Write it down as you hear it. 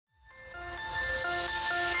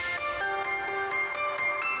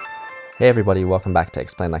Hey everybody, welcome back to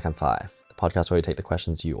Explain Like I'm Five, the podcast where we take the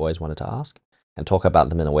questions you always wanted to ask and talk about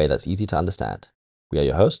them in a way that's easy to understand. We are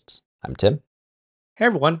your hosts. I'm Tim. Hey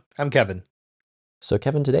everyone, I'm Kevin. So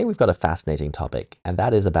Kevin, today we've got a fascinating topic, and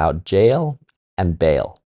that is about jail and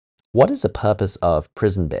bail. What is the purpose of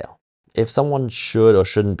prison bail? If someone should or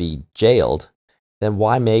shouldn't be jailed, then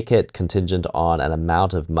why make it contingent on an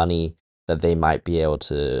amount of money that they might be able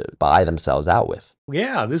to buy themselves out with?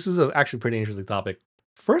 Yeah, this is actually a pretty interesting topic.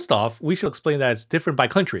 First off, we should explain that it's different by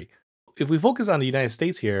country. If we focus on the United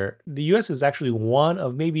States here, the US is actually one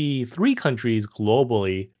of maybe three countries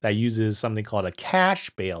globally that uses something called a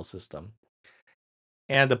cash bail system.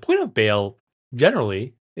 And the point of bail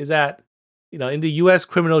generally is that, in the US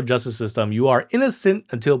criminal justice system, you are innocent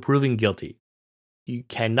until proven guilty. You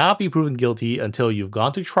cannot be proven guilty until you've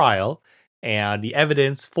gone to trial and the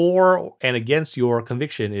evidence for and against your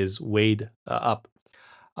conviction is weighed up.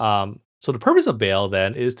 So the purpose of bail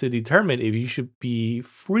then is to determine if you should be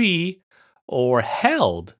free or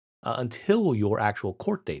held until your actual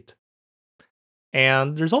court date.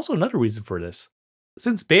 And there's also another reason for this.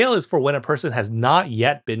 Since bail is for when a person has not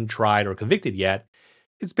yet been tried or convicted yet,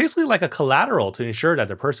 it's basically like a collateral to ensure that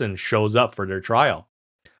the person shows up for their trial.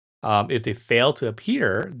 If they fail to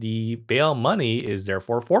appear, the bail money is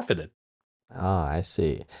therefore forfeited. Ah, I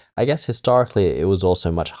see. I guess historically it was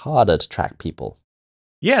also much harder to track people.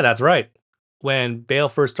 Yeah, that's right. When bail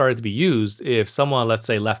first started to be used, if someone, let's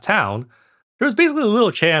say, left town, there was basically a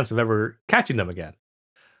little chance of ever catching them again.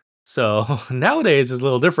 So nowadays it's a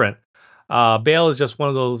little different. Bail is just one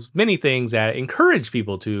of those many things that encourage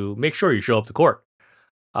people to make sure you show up to court,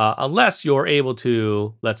 unless you're able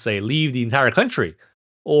to, let's say, leave the entire country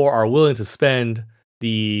or are willing to spend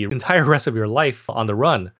the entire rest of your life on the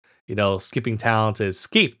run, skipping town to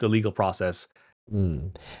escape the legal process.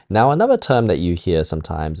 Mm. Now, another term that you hear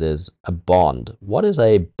sometimes is a bond. What is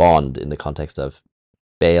a bond in the context of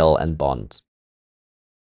bail and bonds?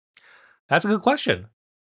 That's a good question.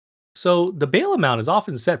 So the bail amount is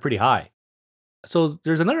often set pretty high. So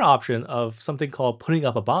there's another option of something called putting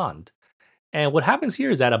up a bond. And what happens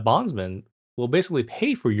here is that a bondsman will basically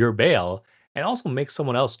pay for your bail and also make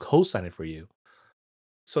someone else co-sign it for you.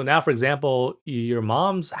 So now, for example, your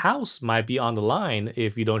mom's house might be on the line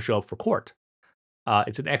if you don't show up for court.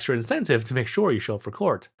 It's an extra incentive to make sure you show up for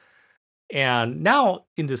court. And now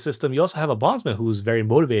in the system, you also have a bondsman who's very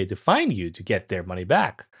motivated to find you to get their money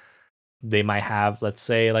back. They might have, let's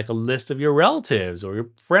say, like a list of your relatives or your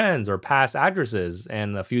friends or past addresses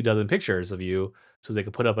and a few dozen pictures of you so they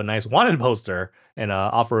could put up a nice wanted poster and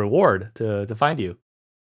offer a reward to find you.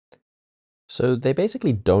 So they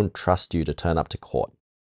basically don't trust you to turn up to court.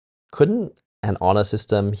 Couldn't an honor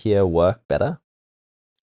system here work better?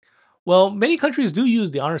 Well, many countries do use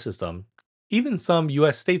the honor system. Even some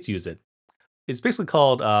US states use it. It's basically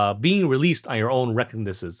called being released on your own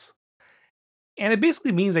recognises. And it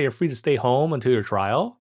basically means that you're free to stay home until your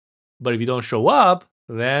trial. But if you don't show up,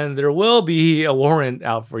 then there will be a warrant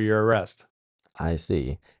out for your arrest. I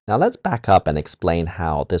see. Now let's back up and explain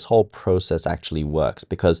how this whole process actually works,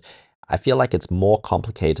 because I feel like it's more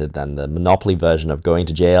complicated than the Monopoly version of going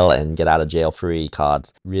to jail and get out of jail free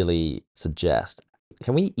cards really suggest.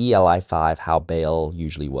 Can we ELI5 how bail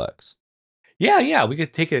usually works? Yeah, we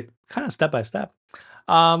could take it kind of step by step.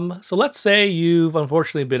 So let's say you've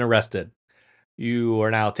unfortunately been arrested. You are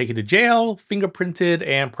now taken to jail, fingerprinted,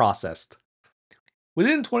 and processed.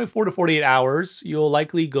 Within 24 to 48 hours, you'll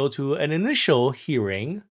likely go to an initial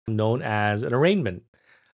hearing known as an arraignment.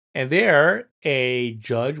 And there, a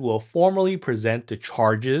judge will formally present the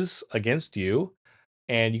charges against you,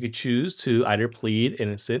 and you could choose to either plead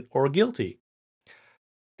innocent or guilty.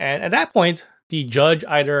 And at that point, the judge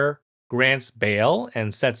either grants bail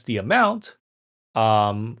and sets the amount,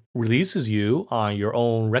 releases you on your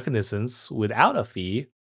own recognizance without a fee,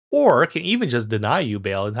 or can even just deny you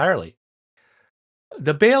bail entirely.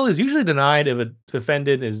 The bail is usually denied if a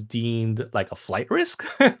defendant is deemed like a flight risk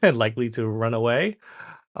and likely to run away,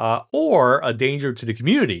 or a danger to the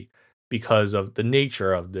community because of the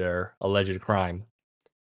nature of their alleged crime.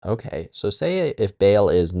 Okay, so say if bail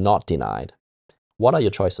is not denied, what are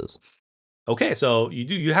your choices? Okay, so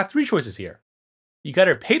you have three choices here. You got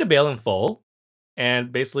to pay the bail in full,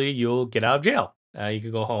 and basically you'll get out of jail. You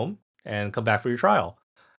can go home and come back for your trial.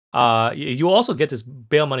 You also get this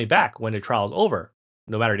bail money back when the trial is over,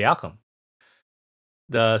 no matter the outcome.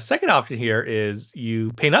 The second option here is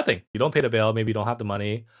you pay nothing. You don't pay the bail. Maybe you don't have the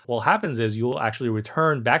money. What happens is you'll actually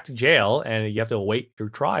return back to jail and you have to await your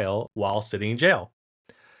trial while sitting in jail.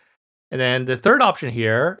 And then the third option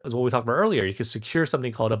here is what we talked about earlier. You can secure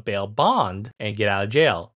something called a bail bond and get out of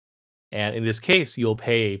jail. And in this case, you'll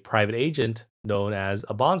pay a private agent known as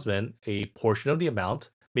a bondsman a portion of the amount,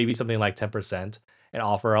 maybe something like 10%, and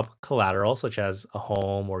offer up collateral such as a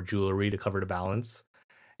home or jewelry to cover the balance.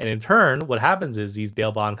 And in turn, what happens is these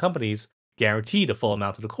bail bond companies guarantee the full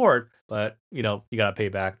amount to the court, but you got to pay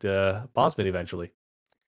back the bondsman eventually.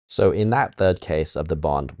 So in that third case of the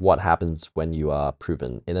bond, what happens when you are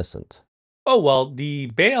proven innocent? Oh, well, the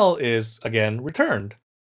bail is again returned,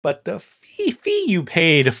 but the fee you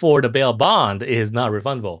paid for the bail bond is not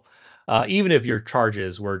refundable, even if your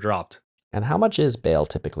charges were dropped. And how much is bail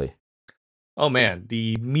typically? Oh man,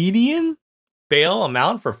 the median bail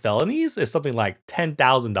amount for felonies is something like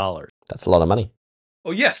 $10,000. That's a lot of money.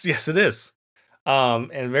 Oh yes, yes it is.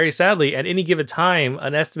 And very sadly, at any given time,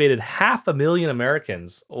 an estimated 500,000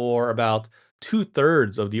 Americans, or about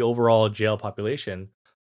 2/3 of the overall jail population,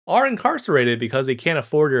 are incarcerated because they can't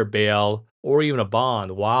afford their bail or even a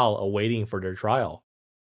bond while awaiting for their trial.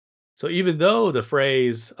 So even though the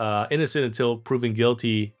phrase innocent until proven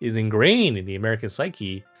guilty is ingrained in the American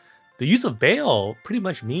psyche, the use of bail pretty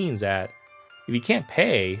much means that if you can't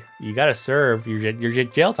pay, you got to serve your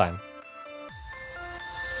jail time.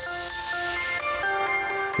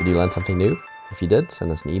 Did you learn something new? If you did, send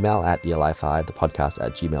us an email at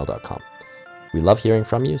ELI5thepodcast@gmail.com. We love hearing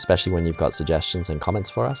from you, especially when you've got suggestions and comments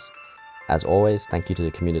for us. As always, thank you to the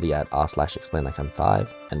community at r/explainlikeim5,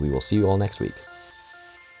 and we will see you all next week.